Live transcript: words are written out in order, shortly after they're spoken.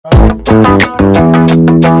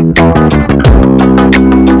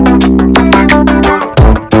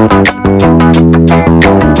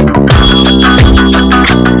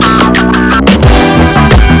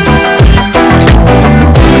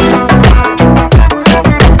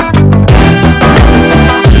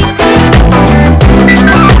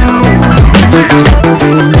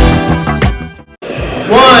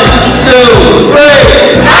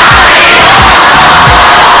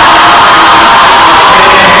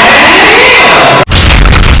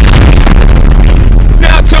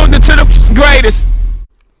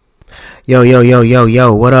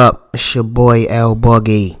Yo, what up? It's your boy L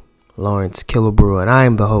Buggy, Lawrence Killebrew, and I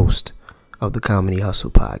am the host of the Comedy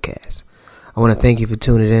Hustle Podcast. I want to thank you for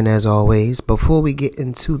tuning in as always. Before we get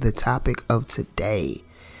into the topic of today,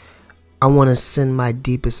 I want to send my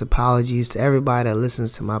deepest apologies to everybody that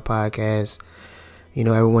listens to my podcast. You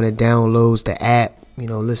know, everyone that downloads the app, you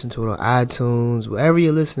know, listen to it on iTunes, wherever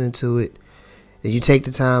you're listening to it, that you take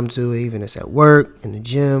the time to, even if it's at work, in the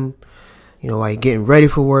gym, you know, while you're getting ready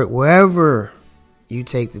for work, wherever you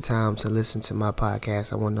take the time to listen to my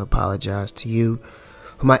podcast. I want to apologize to you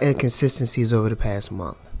for my inconsistencies over the past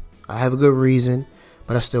month. I have a good reason,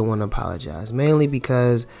 but I still want to apologize, mainly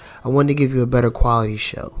because I wanted to give you a better quality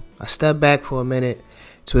show. I stepped back for a minute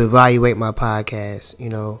to evaluate my podcast, you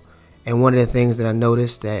know, and one of the things that I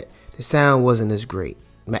noticed that the sound wasn't as great.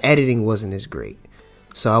 My editing wasn't as great.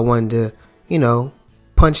 So I wanted to, you know,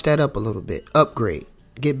 punch that up a little bit, upgrade.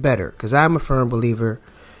 Get better, because I'm a firm believer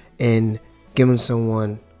in giving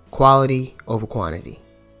someone quality over quantity.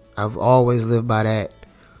 I've always lived by that.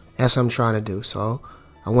 That's what I'm trying to do. So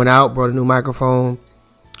I went out, brought a new microphone,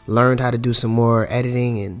 learned how to do some more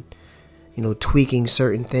editing and, you know, tweaking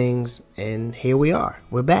certain things, and here we are.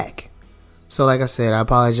 We're back. So like I said, I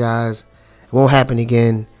apologize. It won't happen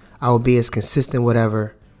again. I will be as consistent,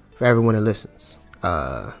 whatever, for everyone that listens.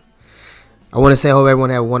 I want to say I hope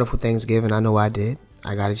everyone had a wonderful Thanksgiving. I know I did.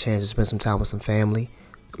 I got a chance to spend some time with some family.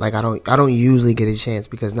 Like I don't usually get a chance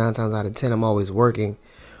because 9 times out of 10 I'm always working.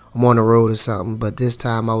 I'm on the road or something. But this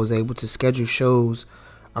time I was able to schedule shows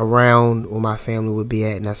around where my family would be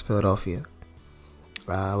at, and that's Philadelphia.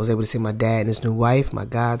 I was able to see my dad and his new wife, my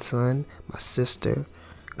godson, my sister,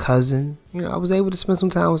 cousin. You know, I was able to spend some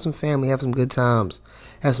time with some family, have some good times,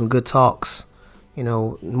 have some good talks. You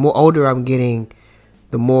know, the more older I'm getting,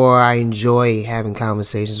 the more I enjoy having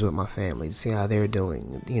conversations with my family to see how they're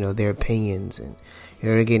doing, you know, their opinions, and, you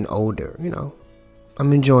know, they're getting older, you know.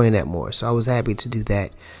 I'm enjoying that more, so I was happy to do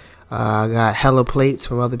that. I got hella plates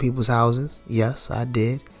from other people's houses. Yes, I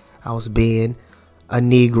did. I was being a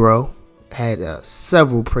Negro. Had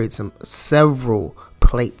several plates in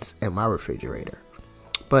my refrigerator.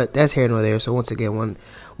 But that's here nor there, so once again, want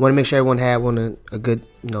to make sure everyone had a good,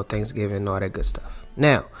 you know, Thanksgiving and all that good stuff.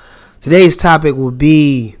 Now, today's topic will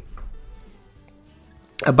be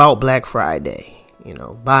about Black Friday. You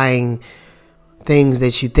know, buying things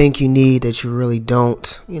that you think you need that you really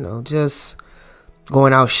don't. You know, just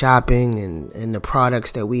going out shopping and the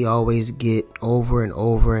products that we always get over and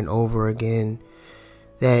over and over again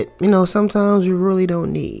that, you know, sometimes we really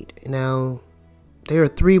don't need. Now, there are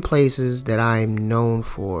 3 places that I'm known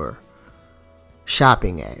for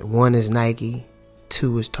shopping at. 1 is Nike,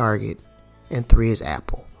 2 is Target, and 3 is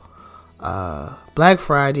Apple. Black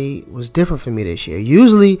Friday was different for me this year.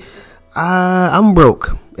 Usually, I'm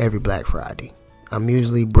broke every Black Friday. I'm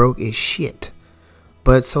usually broke as shit.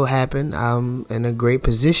 But so happened, I'm in a great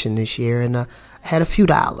position this year, and I had a few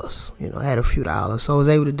dollars. You know, So I was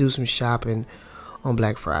able to do some shopping on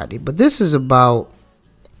Black Friday. But this is about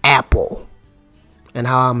Apple and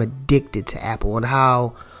how I'm addicted to Apple and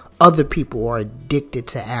how other people are addicted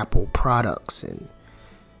to Apple products. And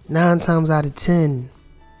 9 times out of 10,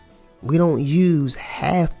 we don't use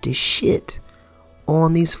half the shit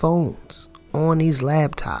on these phones, on these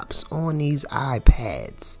laptops, on these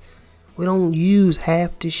iPads. We don't use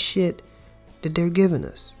half the shit that they're giving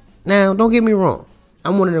us. Now, don't get me wrong.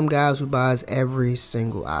 I'm one of them guys who buys every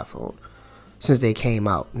single iPhone since they came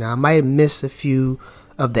out. Now, I might have missed a few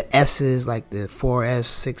of the S's, like the 4S,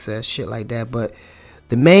 6S, shit like that. But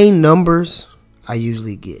the main numbers I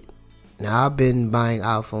usually get. Now, I've been buying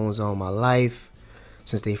iPhones all my life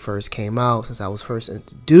since they first came out, since I was first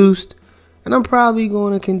introduced. And I'm probably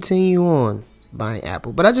going to continue on buying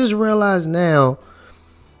Apple. But I just realized now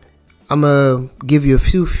I'm going to give you a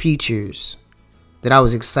few features that I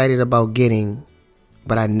was excited about getting,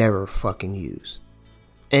 but I never fucking use.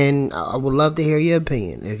 And I would love to hear your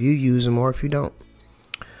opinion, if you use them or if you don't.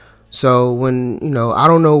 So when, you know, I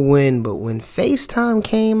don't know when, but when FaceTime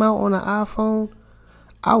came out on the iPhone,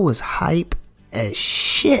 I was hype as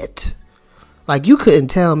shit. Like, you couldn't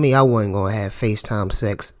tell me I wasn't going to have FaceTime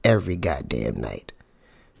sex every goddamn night.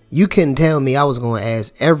 You couldn't tell me I was going to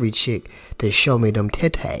ask every chick to show me them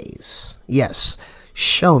titties. Yes,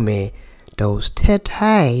 show me those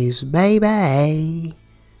titties, baby.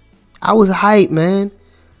 I was hyped, man.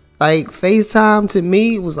 Like, FaceTime to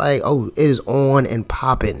me was like, oh, it is on and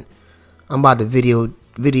popping. I'm about to video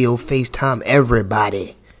FaceTime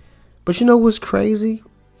everybody. But you know what's crazy?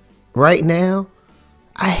 Right now,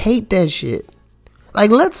 I hate that shit. Like,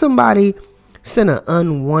 let somebody send an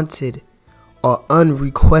unwanted or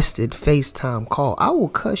unrequested FaceTime call. I will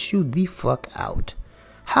cuss you the fuck out.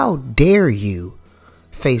 How dare you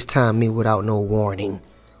FaceTime me without no warning?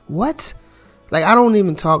 What? Like, I don't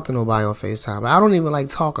even talk to nobody on FaceTime. I don't even like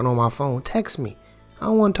talking on my phone. Text me. I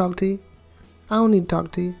don't want to talk to you. I don't need to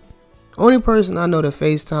talk to you. Only person I know that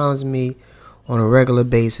FaceTimes me on a regular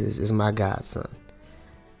basis is my godson.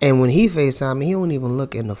 And when he FaceTime me, he don't even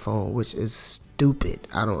look in the phone, which is stupid.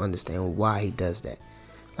 I don't understand why he does that.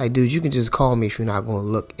 Like, dude, you can just call me if you're not going to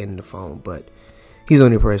look in the phone. But he's the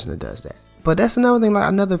only person that does that. But that's another thing, like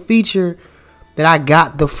another feature that I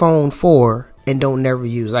got the phone for and don't never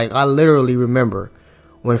use. Like, I literally remember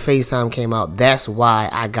when FaceTime came out, that's why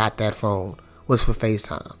I got that phone, was for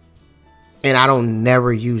FaceTime. And I don't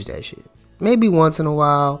never use that shit. Maybe once in a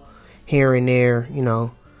while, here and there, you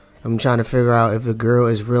know. I'm trying to figure out if a girl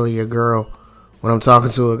is really a girl when I'm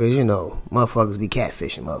talking to her. Because, you know, motherfuckers be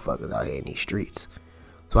catfishing motherfuckers out here in these streets.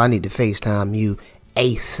 So I need to FaceTime you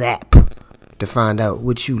ASAP to find out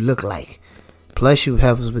what you look like. Plus you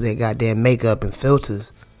have us with that goddamn makeup and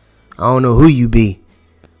filters. I don't know who you be.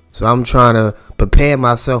 So I'm trying to prepare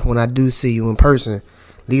myself when I do see you in person.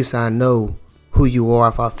 At least I know who you are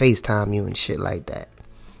if I FaceTime you and shit like that.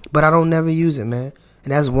 But I don't never use it, man.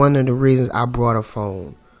 And that's one of the reasons I brought a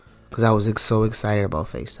phone. Because I was so excited about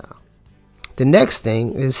FaceTime. The next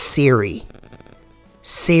thing is Siri.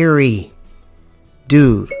 Siri.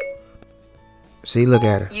 Dude. See, look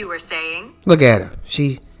at her. You were saying? Look at her.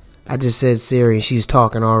 I just said Siri and she's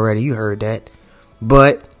talking already. You heard that.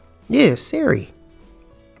 But, yeah, Siri.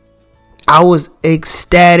 I was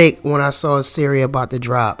ecstatic when I saw Siri about to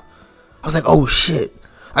drop. I was like, oh shit.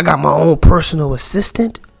 I got my own personal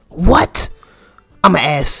assistant? What? I'm going to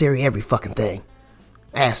ask Siri every fucking thing.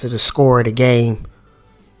 Ask her the score of the game.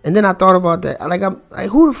 And then I thought about that. I'm like,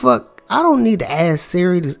 who the fuck? I don't need to ask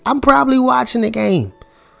Siri. I'm probably watching the game.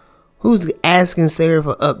 Who's asking Siri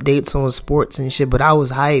for updates on sports and shit? But I was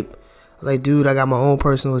hype. I was like, dude, I got my own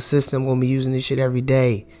personal assistant. I'm going to be using this shit every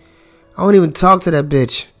day. I don't even talk to that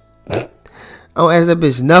bitch. I don't ask that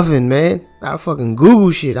bitch nothing, man. I fucking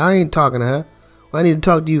Google shit. I ain't talking to her. What I need to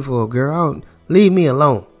talk to you for, girl? Leave me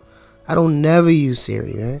alone. I don't never use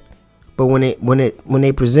Siri, man. But when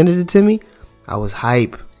they presented it to me, I was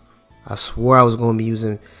hype. I swore I was going to be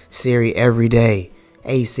using Siri every day.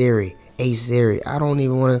 Hey Siri, hey Siri. I don't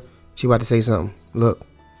even want to. She about to say something. Look.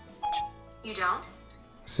 You don't?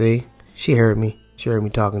 See? She heard me. She heard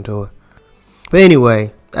me talking to her. But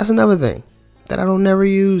anyway, that's another thing that I don't never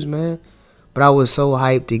use, man. But I was so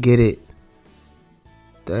hyped to get it.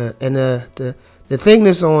 The thing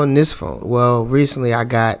that's on this phone. Well, recently I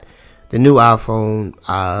got the new iPhone,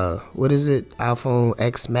 what is it? iPhone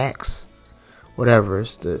X Max, whatever.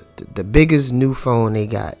 It's the biggest new phone they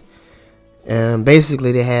got. And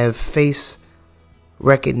basically they have face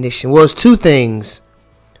recognition. Well, it's two things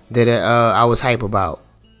that I was hype about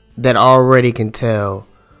that I already can tell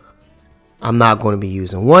I'm not going to be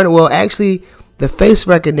using. One, well, actually, the face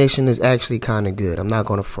recognition is actually kind of good. I'm not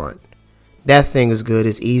going to front. That thing is good.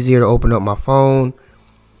 It's easier to open up my phone.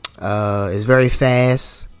 It's very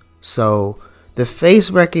fast. So the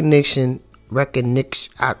face recognition, the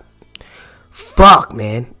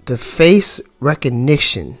face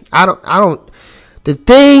recognition. The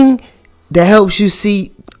thing that helps you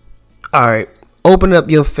see. All right, open up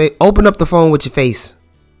the phone with your face.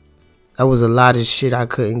 That was a lot of shit I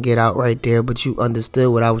couldn't get out right there, but you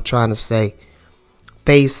understood what I was trying to say.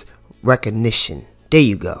 Face recognition. There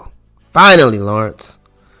you go. Finally, Lawrence.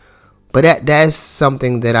 But that's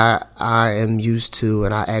something that I am used to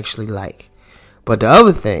and I actually like. But the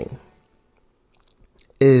other thing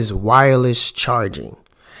is wireless charging.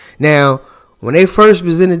 Now, when they first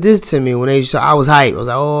presented this to me, I was hyped. I was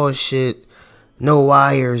like, oh shit, no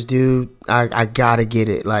wires, dude. I gotta get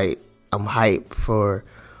it. Like, I'm hyped for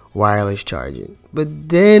wireless charging. But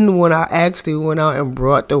then when I actually went out and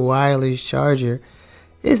brought the wireless charger,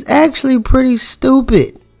 it's actually pretty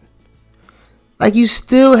stupid. Like, you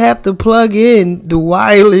still have to plug in the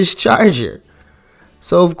wireless charger.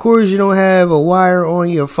 So, of course, you don't have a wire on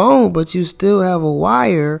your phone, but you still have a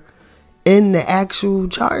wire in the actual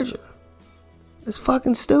charger. It's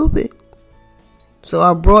fucking stupid. So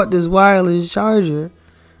I brought this wireless charger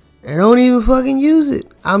and don't even fucking use it.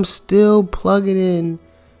 I'm still plugging in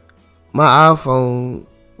my iPhone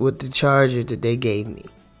with the charger that they gave me.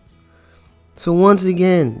 So once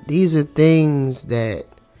again, these are things that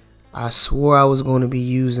I swore I was going to be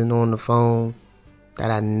using on the phone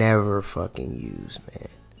that I never fucking use, man.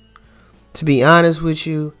 To be honest with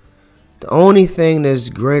you, the only thing that's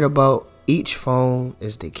great about each phone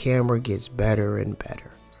is the camera gets better and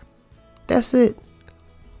better. That's it.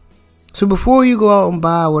 So before you go out and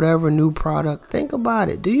buy whatever new product, think about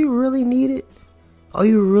it. Do you really need it? Are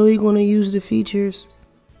you really going to use the features?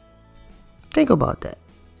 Think about that.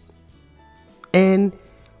 And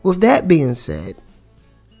with that being said,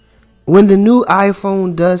 when the new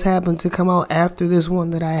iPhone does happen to come out after this one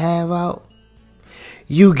that I have out,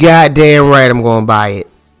 you goddamn right I'm going to buy it.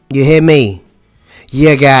 You hear me?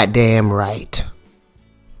 You goddamn right.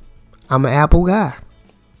 I'm an Apple guy.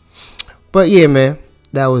 But yeah, man,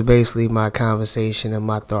 that was basically my conversation and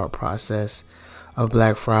my thought process of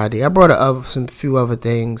Black Friday. I brought some few other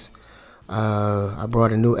things. I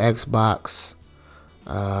brought a new Xbox.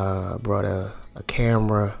 I brought a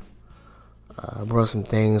camera. I brought some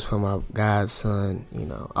things for my godson.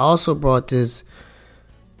 I also brought this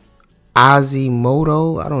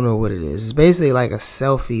Azimoto. I don't know what it is. It's basically like a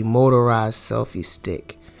motorized selfie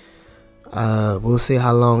stick. We'll see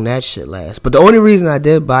how long that shit lasts. But the only reason I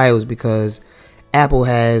did buy it was because Apple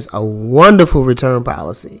has a wonderful return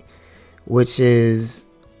policy, which is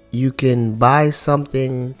you can buy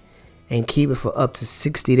something and keep it for up to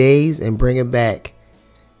 60 days and bring it back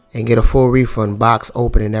and get a full refund, box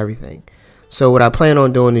open and everything. So what I plan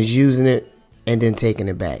on doing is using it and then taking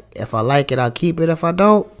it back. If I like it, I'll keep it. If I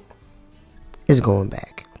don't, it's going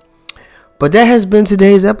back. But that has been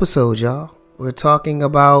today's episode, y'all. We're talking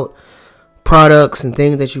about products and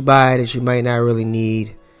things that you buy that you might not really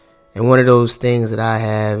need. And one of those things that I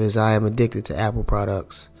have is I am addicted to Apple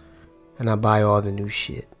products. And I buy all the new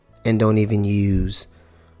shit and don't even use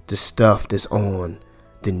the stuff that's on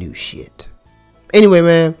the new shit. Anyway,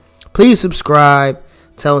 man, please subscribe.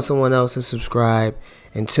 Tell someone else to subscribe.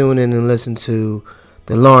 And tune in and listen to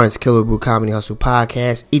the Lawrence Killebrew Comedy Hustle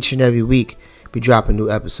podcast. Each and every week, be dropping new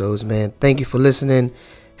episodes, man. Thank you for listening.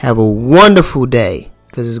 Have a wonderful day,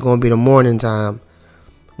 because it's going to be the morning time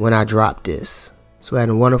when I drop this. So have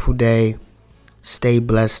a wonderful day. Stay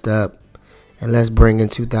blessed up. And let's bring in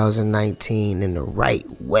 2019 in the right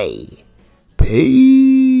way. Peace.